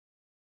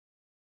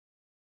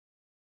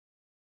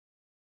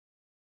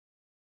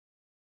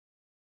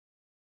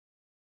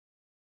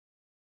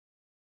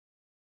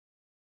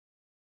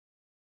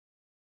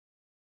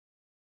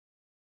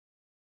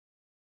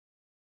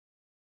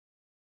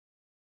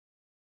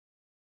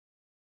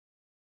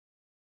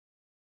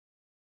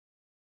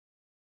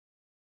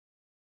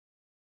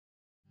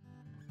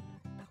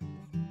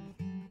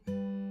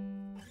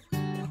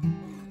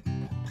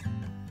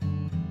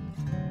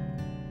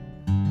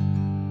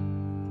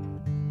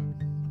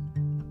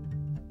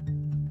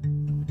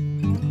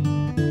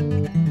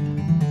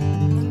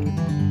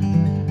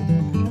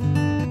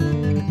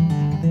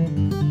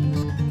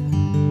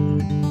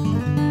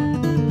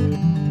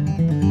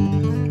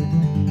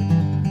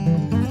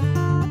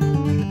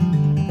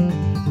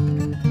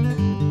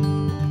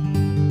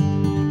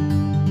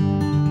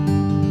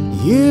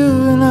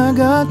You and I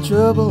got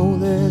trouble,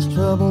 there's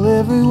trouble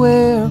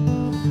everywhere.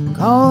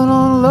 Calling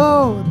on the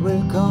Lord,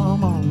 well,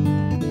 come on.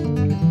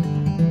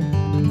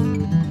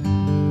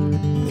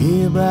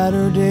 Be a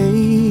brighter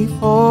day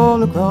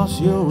fall across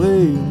your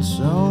way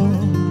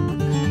soon.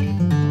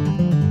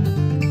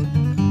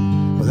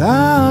 Well,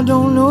 I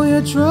don't know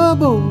your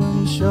trouble,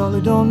 and you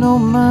surely don't know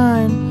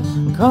mine.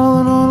 I'm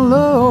calling on the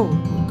Lord,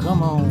 well,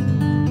 come on.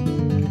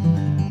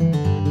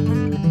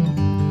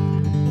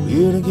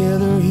 We're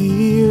together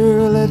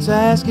here, let's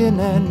ask in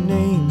that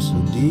name so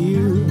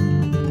dear.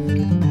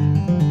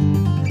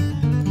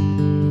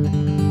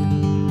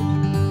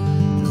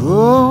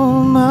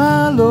 Oh,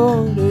 my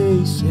Lord,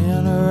 a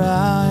sinner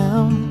I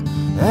am,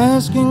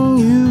 asking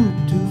you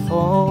to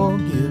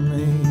forgive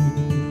me.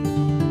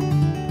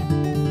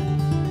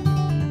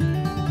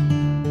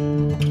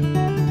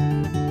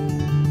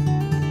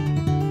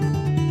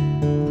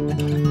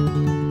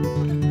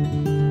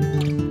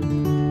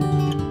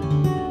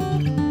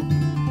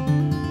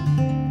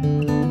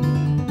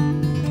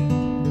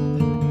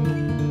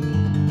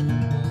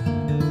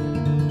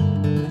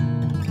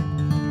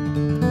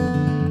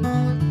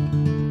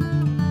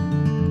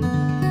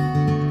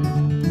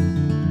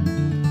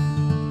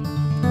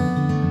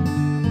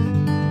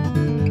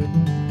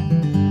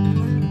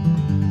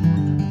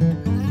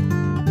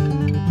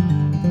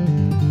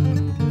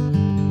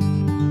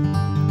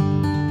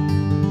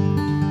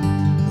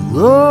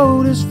 The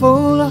road is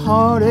full of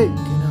heartache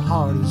and the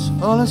heart is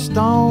full of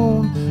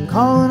stone.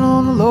 Calling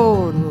on the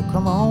Lord, well,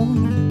 come on.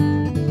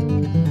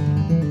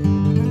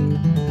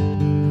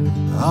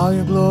 All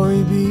your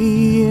glory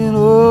be and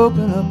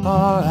open up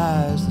our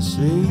eyes to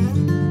see.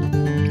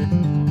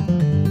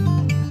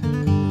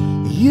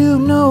 You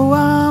know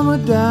I'm a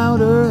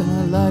doubter and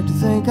I like to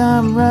think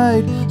I'm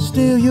right.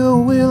 Still your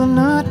will and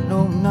not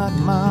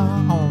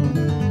my own.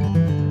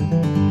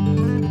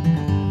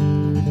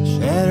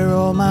 Shatter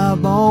all my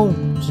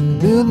bones and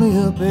build me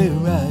up a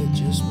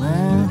righteous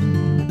man.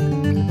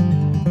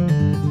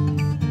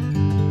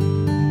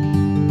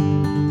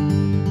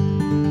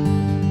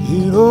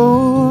 You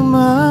know,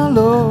 my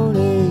Lord,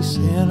 a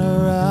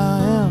sinner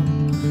I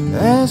am,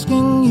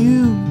 asking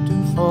you to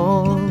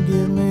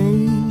forgive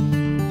me.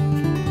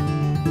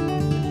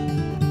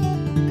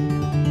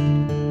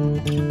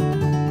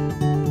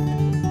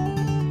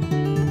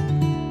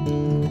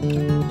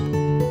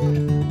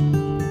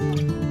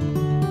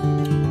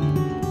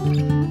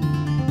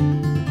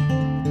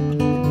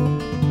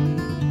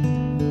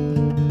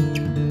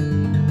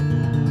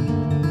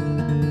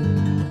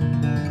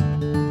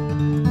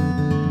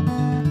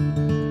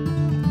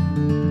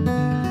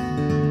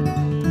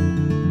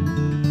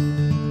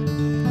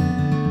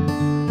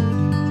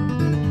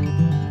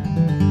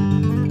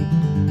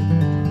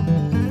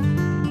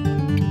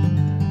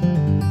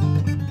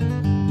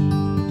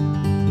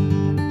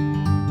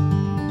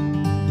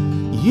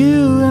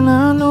 You and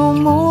I know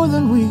more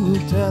than we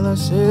would tell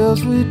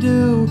ourselves we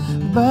do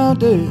about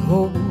the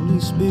Holy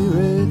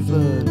Spirit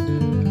flood,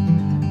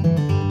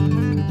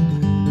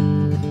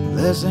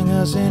 blessing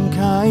us in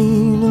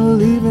kind and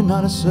leaving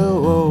not a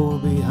soul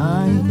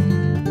behind.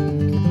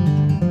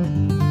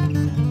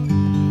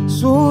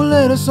 So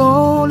let us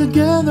all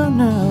together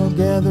now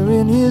gather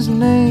in His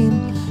name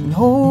and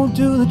hold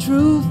to the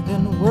truth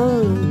in the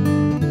Word.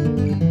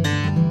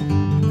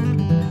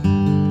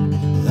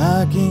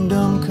 Thy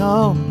kingdom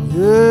come,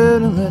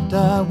 good, and let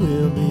thy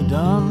will be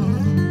done.